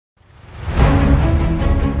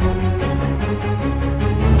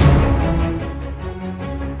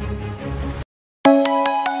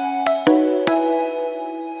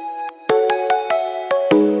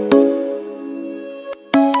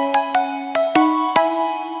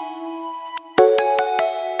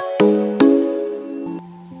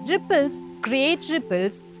ripples create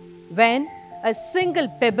ripples when a single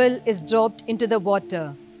pebble is dropped into the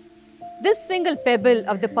water. This single pebble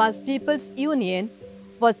of the Pastpupils Union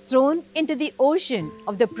was thrown into the ocean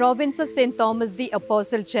of the province of St. Thomas the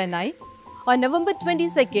Apostle, Chennai, on November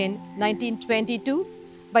 22, 1922,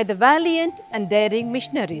 by the valiant and daring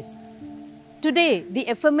missionaries. Today, the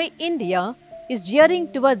FMA-India is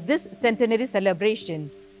gearing toward this centenary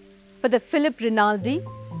celebration. For the Philip Rinaldi,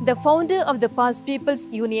 the founder of the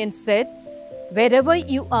Pastpupils Union, said, "Wherever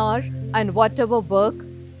you are and whatever work,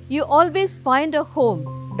 you always find a home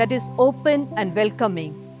that is open and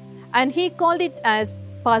welcoming," and he called it as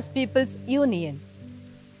Pastpupils Union.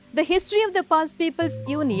 The history of the Pastpupils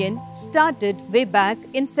Union started way back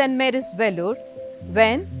in St. Mary's, Vellore,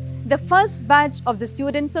 when the first batch of the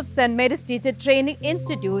students of St. Mary's Teacher Training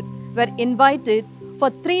Institute were invited for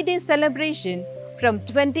 3-day celebration from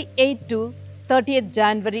 28th to 30th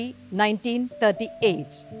January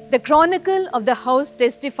 1938. The chronicle of the house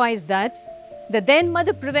testifies that the then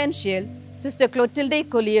Mother Provincial, Sister Clotilde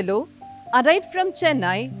Colliello, arrived from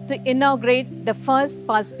Chennai to inaugurate the first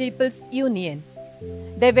Pastpupils Union.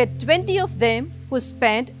 There were 20 of them who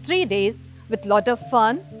spent 3 days with lot of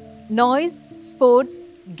fun, noise, sports,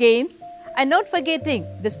 games, and not forgetting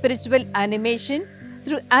the spiritual animation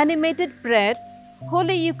through animated prayer,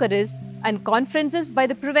 Holy Eucharist, and conferences by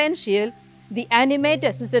the Provincial, the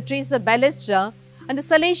animator Sister Teresa Balestra, and the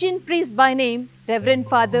Salesian priest by name Reverend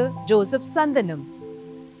Father Joseph Sandanam.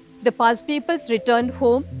 The Pastpupils returned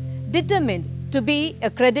home determined to be a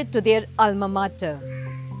credit to their alma mater.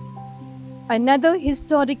 Another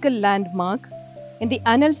historical landmark in the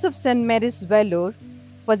annals of St. Mary's, Vellore,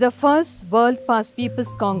 was the first World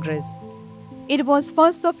Pastpupils Congress. It was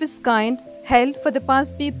first of its kind held for the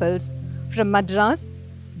Pastpupils from Madras,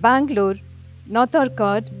 Bangalore, North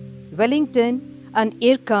Arcot, Wellington, and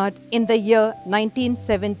Irkut in the year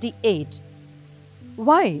 1978.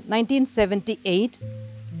 Why 1978?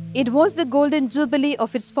 It was the golden jubilee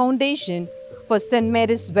of its foundation for St.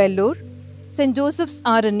 Mary's, Vellore, St. Joseph's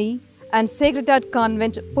Arani, and Sacred Heart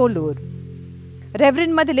Convent, Polur.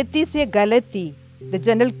 Reverend Mother Letizia Galati, the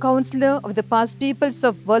General Councillor of the Pastpupils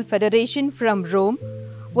of World Federation from Rome,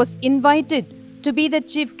 was invited to be the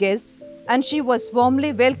chief guest, and she was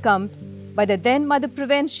warmly welcomed by the then Mother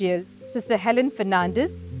Provincial, Sister Helen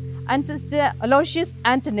Fernandez, and Sister Aloysius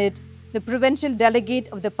Antoinette, the Provincial Delegate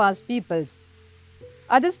of the Pastpupils.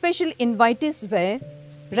 Other special invitees were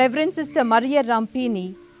Reverend Sister Maria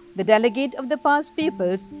Rampini, the Delegate of the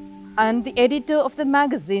Pastpupils, and the editor of the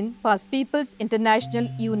magazine Pastpupils International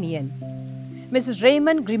Union. Mrs.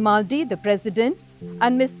 Raymond Grimaldi, the President,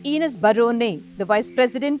 and Miss Ines Barone, the Vice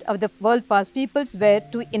President of the World Pastpupils, were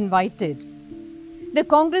too invited. The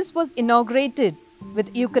Congress was inaugurated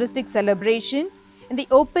with Eucharistic celebration in the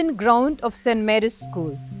open ground of St. Mary's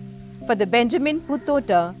School. For the Benjamin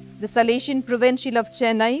Putota, the Salesian Provincial of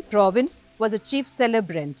Chennai province was the chief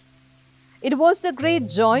celebrant. It was a great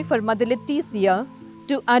joy for Mother Letizia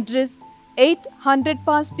to address 800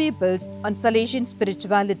 Pastpupils on Salesian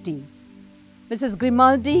spirituality, Mrs.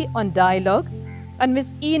 Grimaldi on dialogue, and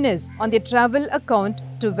Miss Ines on their travel account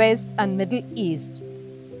to West and Middle East.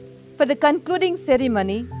 For the concluding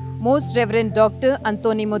ceremony, Most Reverend Dr.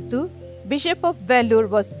 Antoni Muthu, Bishop of Vellore,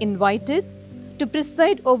 was invited to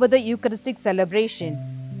preside over the Eucharistic celebration.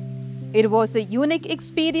 It was a unique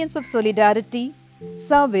experience of solidarity,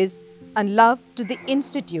 service, and love to the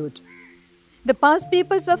Institute. The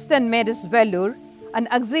Pastpupils of St. Mary's, Vellore, and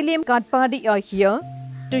Auxilium Katpadi are here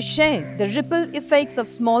to share the ripple effects of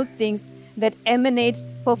small things that emanates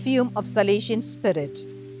perfume of Salesian spirit.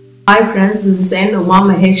 Hi friends, this is N. Uma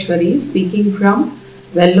Maheshwari speaking from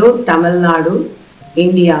Vellore, Tamil Nadu,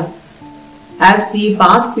 India. As the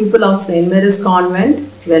Pastpupil of St. Mary's Convent,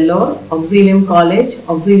 Vellore, Auxilium College,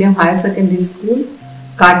 Auxilium Higher Secondary School,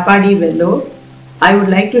 Katpadi, Vellore, I would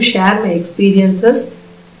like to share my experiences,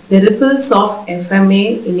 the ripples of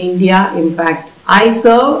FMA in India impact. I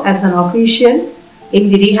serve as an official in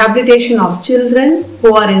the rehabilitation of children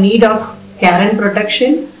who are in need of care and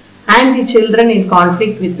protection, and the children in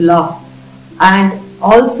conflict with law, and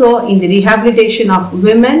also in the rehabilitation of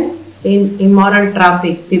women in immoral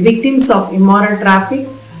traffic. The victims of immoral traffic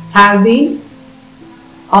have been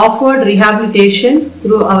offered rehabilitation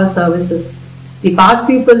through our services. The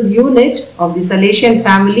Pastpupil unit of the Salesian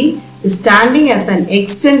family is standing as an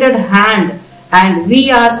extended hand, and we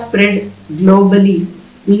are spread globally.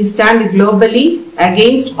 We stand globally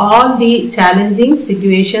against all the challenging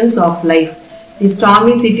situations of life. The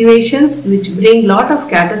stormy situations which bring lot of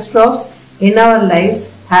catastrophes in our lives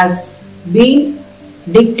has been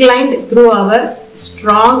declined through our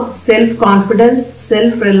strong self-confidence,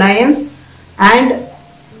 self-reliance, and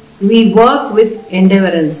we work with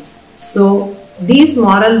endurance. So these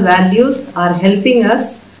moral values are helping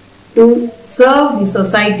us to serve the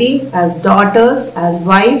society as daughters, as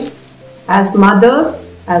wives, as mothers,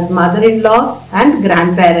 as mother-in-laws and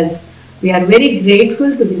grandparents. We are very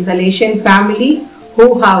grateful to the Salesian family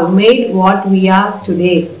who have made what we are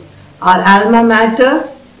today. Our alma mater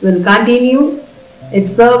will continue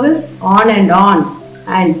its service on,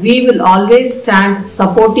 and we will always stand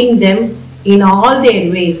supporting them in all their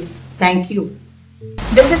ways. Thank you.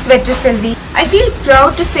 This is Vetriselvi. I feel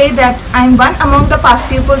proud to say that I am one among the past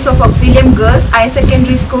pupils of Auxilium Girls Higher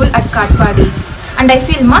Secondary School at Katpadi. And I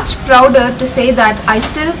feel much prouder to say that I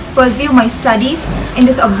still pursue my studies in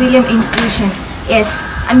this Auxilium institution. Yes,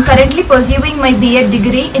 I am currently pursuing my B.Ed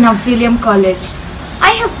degree in Auxilium College.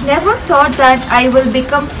 I have never thought that I will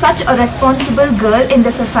become such a responsible girl in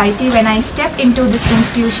the society when I step into this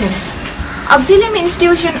institution. Auxilium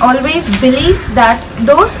institution always believes that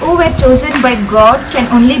those who were chosen by God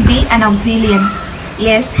can only be an auxilium.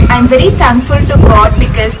 Yes, I am very thankful to God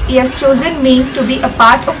because He has chosen me to be a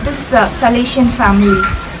part of this Salesian family.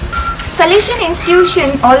 Salesian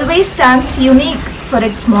institution always stands unique for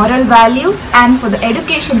its moral values and for the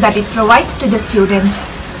education that it provides to the students.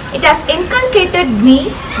 It has inculcated me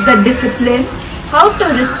the discipline, how to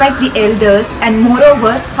respect the elders, and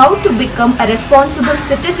moreover, how to become a responsible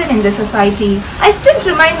citizen in the society. I still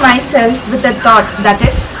remind myself with the thought that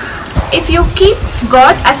is, if you keep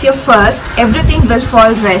God as your first, everything will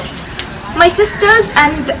fall rest. My sisters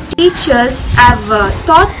and teachers have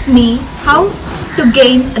taught me how to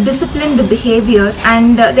gain disciplined behavior,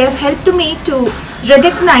 and they have helped me to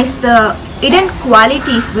recognize the hidden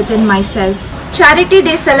qualities within myself. Charity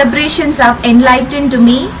Day celebrations have enlightened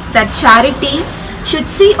me that charity should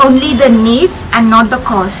see only the need and not the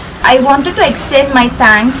cause. I wanted to extend my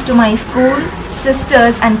thanks to my school,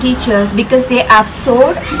 sisters and teachers because they have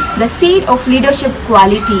sowed the seed of leadership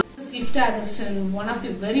quality. Gifta Augustine, one of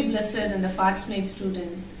the very blessed and a fast-made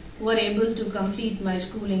student who were able to complete my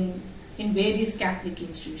schooling in various Catholic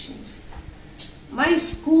institutions. My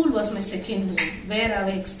school was my second home, where I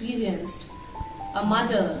experienced a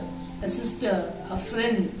mother, a sister, a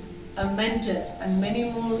friend, a mentor, and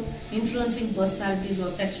many more influencing personalities who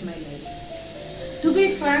have touched my life. To be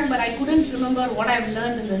frank, but I couldn't remember what I've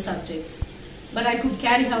learned in the subjects, but I could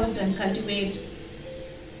carry out and cultivate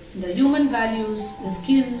the human values, the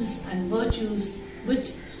skills and virtues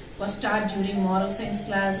which was taught during moral science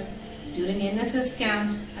class, during NSS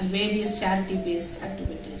camp and various charity-based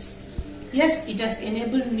activities. Yes, it has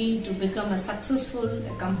enabled me to become a successful,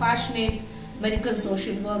 a compassionate medical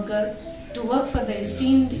social worker, to work for the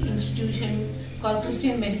esteemed institution called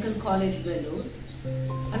Christian Medical College, Vellore,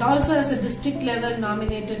 and also as a district level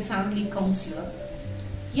nominated family counselor.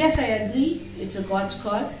 Yes, I agree, it's a God's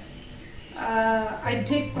call. I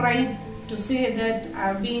take pride to say that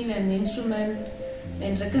I've been an instrument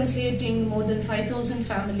in reconciliating more than 5,000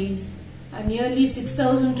 families and nearly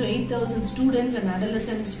 6,000 to 8,000 students and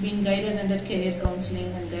adolescents being guided under career counseling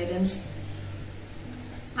and guidance.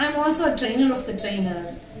 I'm also a trainer of the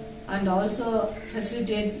trainer and also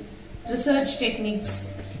facilitate research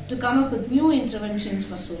techniques to come up with new interventions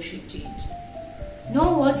for social change.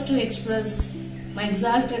 No words to express my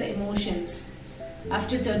exalted emotions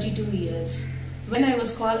after 32 years when I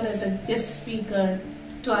was called as a guest speaker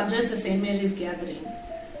to address the St. Mary's gathering.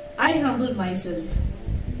 I humble myself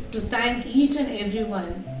to thank each and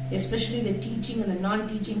everyone, especially the teaching and the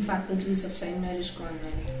non-teaching faculties of St. Mary's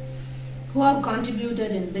Convent, who have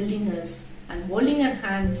contributed in building us and holding our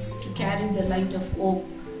hands to carry the light of hope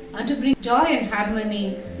and to bring joy and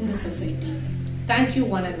harmony in the society. Thank you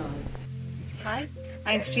one and all. Hi,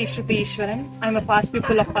 I'm Sri Shruti Ishwaran. I'm a past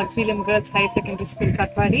pupil of Auxilium Girls Higher Secondary School,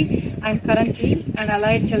 Katpadi. I'm currently an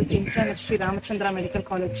allied health intern at Sri Ramachandra Medical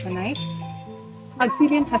College, Chennai.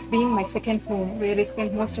 Auxilium has been my second home, where I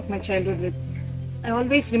spent most of my childhood with. I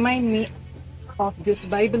always remind me of this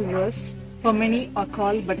Bible verse, for many are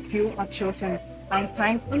called but few are chosen. I'm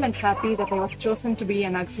thankful and happy that I was chosen to be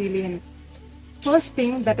an Auxilium. First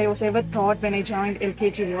thing that I was ever taught when I joined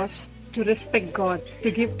LKG was to respect God,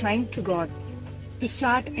 to give time to God, to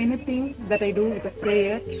start anything that I do with a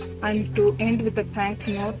prayer and to end with a thank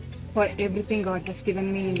note for everything God has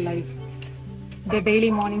given me in life. The daily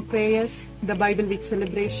morning prayers, the Bible week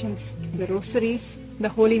celebrations, the rosaries, the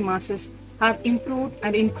holy masses have improved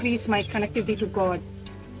and increased my connectivity to God.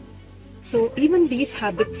 So even these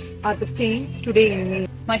habits are the same today in me.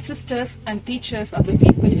 My sisters and teachers are the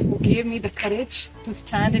people who gave me the courage to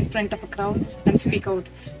stand in front of a crowd and speak out.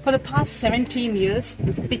 For the past 17 years,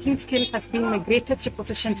 the speaking skill has been my greatest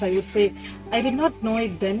possession, I would say. I did not know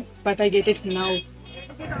it then, but I get it now.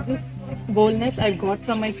 This boldness I got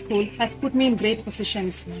from my school has put me in great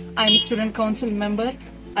positions. I am a student council member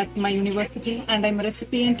at my university and I am a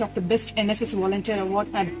recipient of the Best NSS Volunteer Award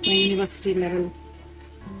at my university level.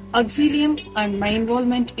 Auxilium and my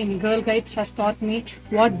involvement in Girl Guides has taught me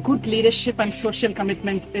what good leadership and social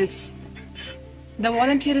commitment is. The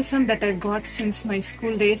volunteerism that I've got since my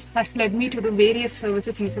school days has led me to do various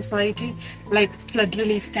services in society like flood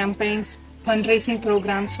relief campaigns, fundraising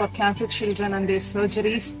programs for cancer children and their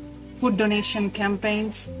surgeries, food donation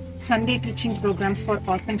campaigns, Sunday teaching programs for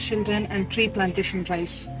orphan children and tree plantation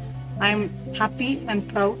drives. I am happy and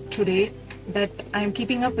proud today that I am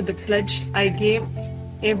keeping up with the pledge I gave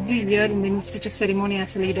every year in the institute ceremony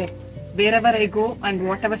as a leader. Wherever I go and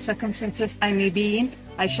whatever circumstances I may be in,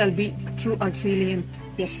 I shall be true Auxilium.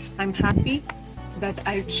 Yes, I'm happy that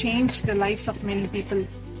I've changed the lives of many people.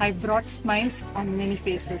 I've brought smiles on many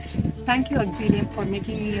faces. Thank you, Auxilium, for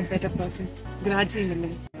making me a better person. Grazie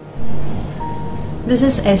mille. This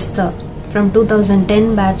is Esther from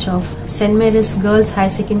 2010 batch of St. Mary's Girls High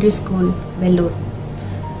Secondary School, Vellore.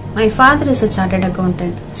 My father is a chartered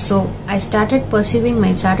accountant, so I started pursuing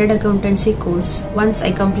my chartered accountancy course once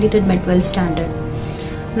I completed my 12th standard.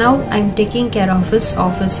 Now I am taking care of his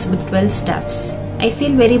office with 12 staffs. I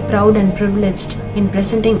feel very proud and privileged in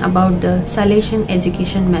presenting about the Salesian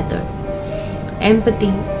education method.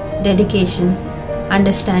 Empathy, dedication,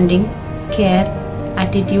 understanding, care,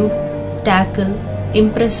 attitude, tackle,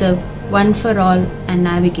 impressive, one for all, and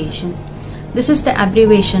navigation. This is the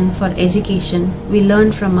abbreviation for education we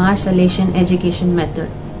learned from our Salesian education method.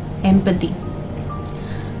 Empathy.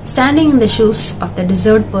 Standing in the shoes of the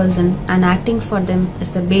deserved person and acting for them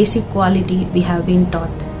is the basic quality we have been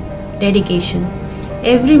taught. Dedication.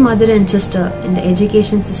 Every mother and sister in the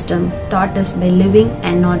education system taught us by living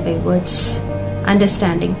and not by words.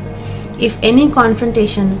 Understanding. If any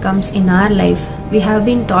confrontation comes in our life, we have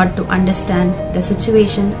been taught to understand the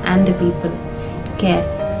situation and the people. Care.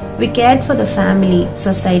 We cared for the family,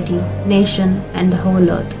 society, nation, and the whole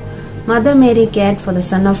earth. Mother Mary cared for the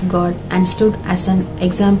Son of God and stood as an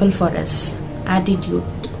example for us. Attitude.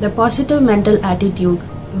 The positive mental attitude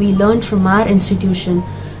we learned from our institution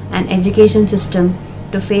and education system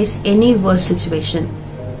to face any worse situation.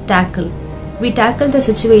 Tackle. We tackle the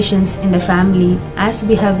situations in the family as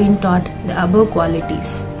we have been taught the above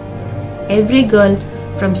qualities. Every girl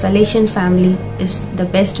from Salesian family is the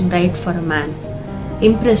best bride for a man.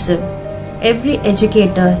 Impressive. Every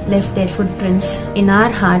educator left their footprints in our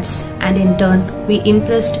hearts and in turn we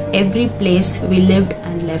impressed every place we lived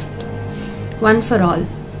and left. One for all.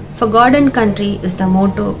 For God and country is the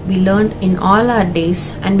motto we learned in all our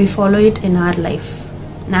days and we follow it in our life.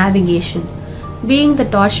 Navigation. Being the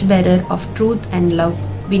torchbearer of truth and love,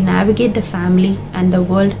 we navigate the family and the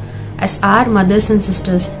world as our mothers and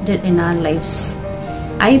sisters did in our lives.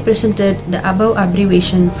 I presented the above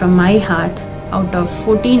abbreviation from my heart out of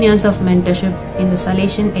 14 years of mentorship in the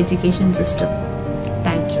Salesian education system.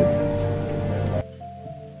 Thank you.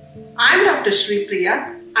 I am Dr. Sri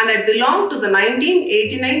Priya and I belong to the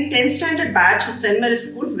 1989 10th standard batch of St.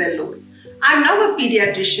 Mary's School, Vellore. I am now a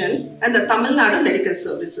pediatrician and the Tamil Nadu Medical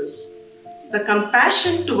Services. The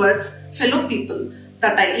compassion towards fellow people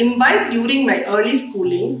that I imbibed during my early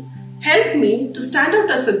schooling helped me to stand out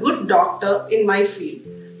as a good doctor in my field.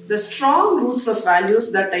 The strong roots of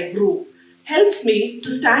values that I grew helps me to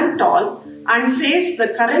stand tall and face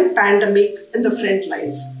the current pandemic in the front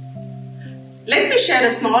lines. Let me share a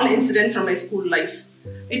small incident from my school life.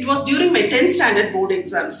 It was during my 10th standard board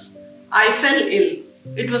exams. I fell ill.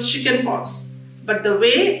 It was chickenpox. But the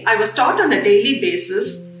way I was taught on a daily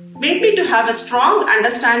basis made me to have a strong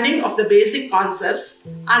understanding of the basic concepts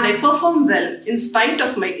and I performed well in spite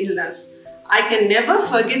of my illness. I can never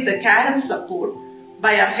forget the care and support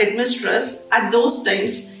by our headmistress at those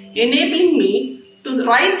times, enabling me to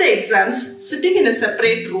write the exams sitting in a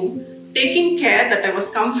separate room, taking care that I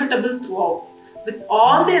was comfortable throughout. With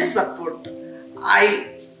all their support,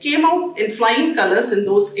 I came out in flying colors in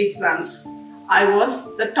those exams. I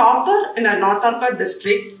was the topper in our North Arcot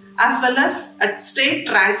district as well as a state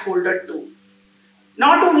rank holder too.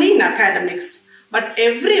 Not only in academics, but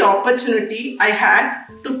every opportunity I had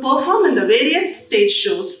to perform in the various stage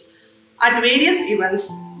shows at various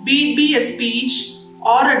events, be it be a speech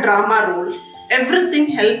or a drama role, everything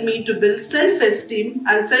helped me to build self-esteem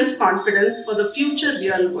and self-confidence for the future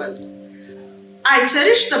real world. I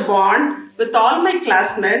cherish the bond with all my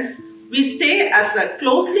classmates. We stay as a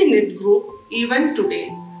closely knit group even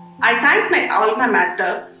today. I thank my alma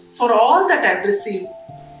mater for all that I've received.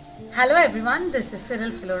 Hello everyone, this is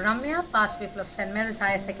Cyril Philoramya, Pastpupils of St. Mary's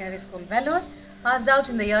Higher Secondary School, Vellore, passed out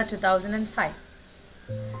in the year 2005.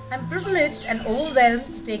 I'm privileged and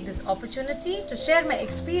overwhelmed to take this opportunity to share my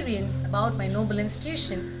experience about my noble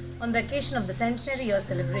institution on the occasion of the centenary year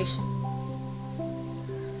celebration.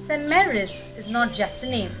 St. Mary's is not just a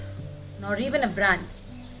name, nor even a brand.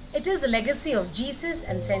 It is the legacy of Jesus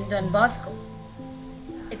and St. Don Bosco.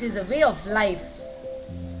 It is a way of life.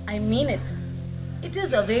 I mean it. It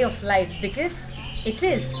is a way of life because it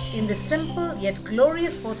is in the simple yet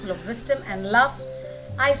glorious portal of wisdom and love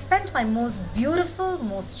I spent my most beautiful,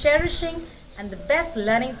 most cherishing and the best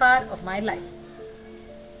learning part of my life.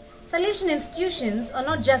 Salesian institutions are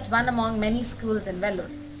not just one among many schools in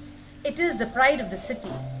Vellore. It is the pride of the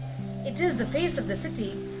city. It is the face of the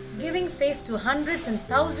city, giving face to hundreds and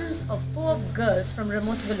thousands of poor girls from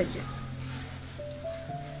remote villages.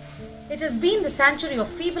 It has been the sanctuary of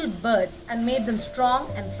feeble birds and made them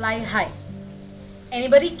strong and fly high.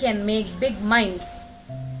 Anybody can make big minds,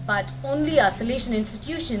 but only our Salesian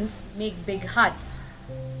institutions make big hearts.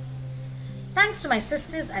 Thanks to my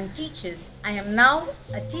sisters and teachers, I am now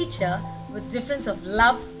a teacher with difference of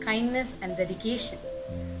love, kindness and dedication.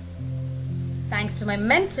 Thanks to my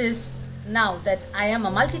mentors, now that I am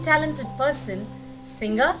a multi-talented person,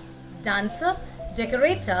 singer, dancer,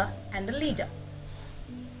 decorator and a leader.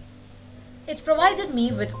 It provided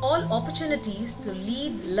me with all opportunities to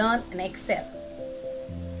lead, learn and excel.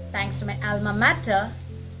 Thanks to my alma mater,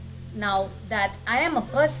 now that I am a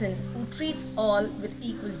person who treats all with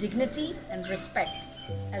equal dignity and respect.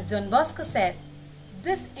 As Don Bosco said,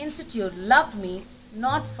 this institute loved me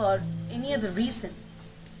not for any other reason,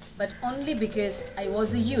 but only because I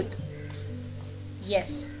was a youth.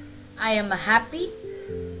 Yes, I am a happy,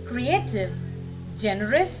 creative,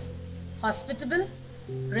 generous, hospitable,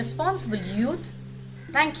 responsible youth.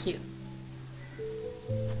 Thank you.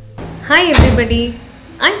 Hi everybody,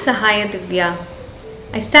 I'm Sahaya Divya.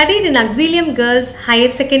 I studied in Auxilium Girls Higher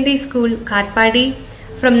Secondary School, Katpadi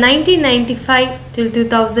from 1995 till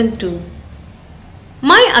 2002.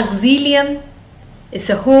 My Auxilium is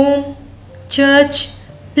a home, church,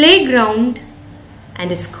 playground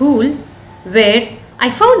and a school where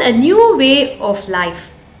I found a new way of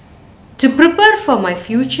life to prepare for my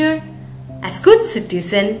future as good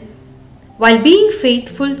citizen while being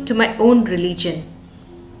faithful to my own religion.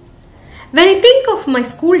 When I think of my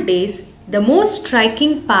school days, the most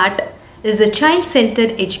striking part is the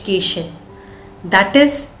child-centered education. That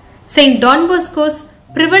is St. Don Bosco's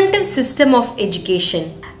Preventive System of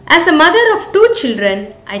Education. As a mother of 2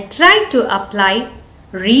 children, I tried to apply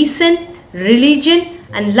reason, religion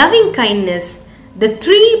and loving kindness, the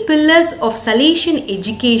 3 pillars of Salesian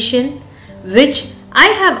education which I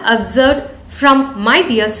have observed from my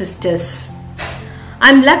dear sisters.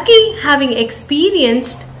 I am lucky having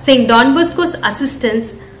experienced St. Don Bosco's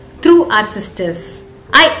assistance through our sisters.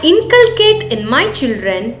 I inculcate in my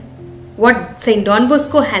children what St. Don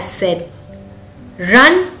Bosco has said.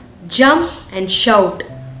 Run, jump and shout,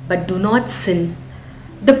 but do not sin.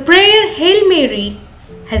 The prayer Hail Mary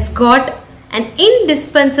has got an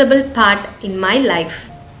indispensable part in my life.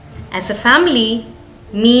 As a family,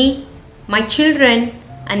 me, my children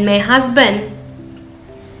and my husband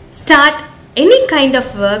start any kind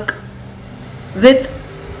of work with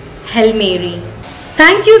Hail Mary.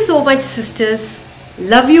 Thank you so much sisters.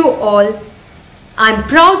 Love you all. I'm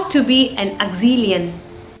proud to be an Auxilian.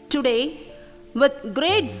 Today, with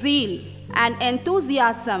great zeal and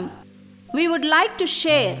enthusiasm, we would like to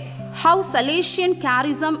share how Salesian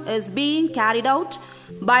charism is being carried out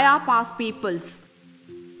by our Pastpupils.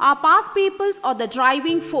 Our Pastpupils are the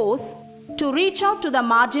driving force to reach out to the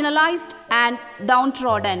marginalized and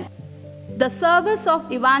downtrodden. The service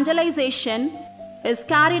of evangelization is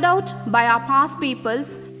carried out by our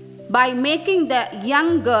Pastpupils by making the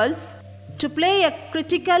young girls to play a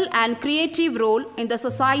critical and creative role in the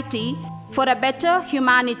society for a better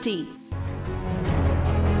humanity.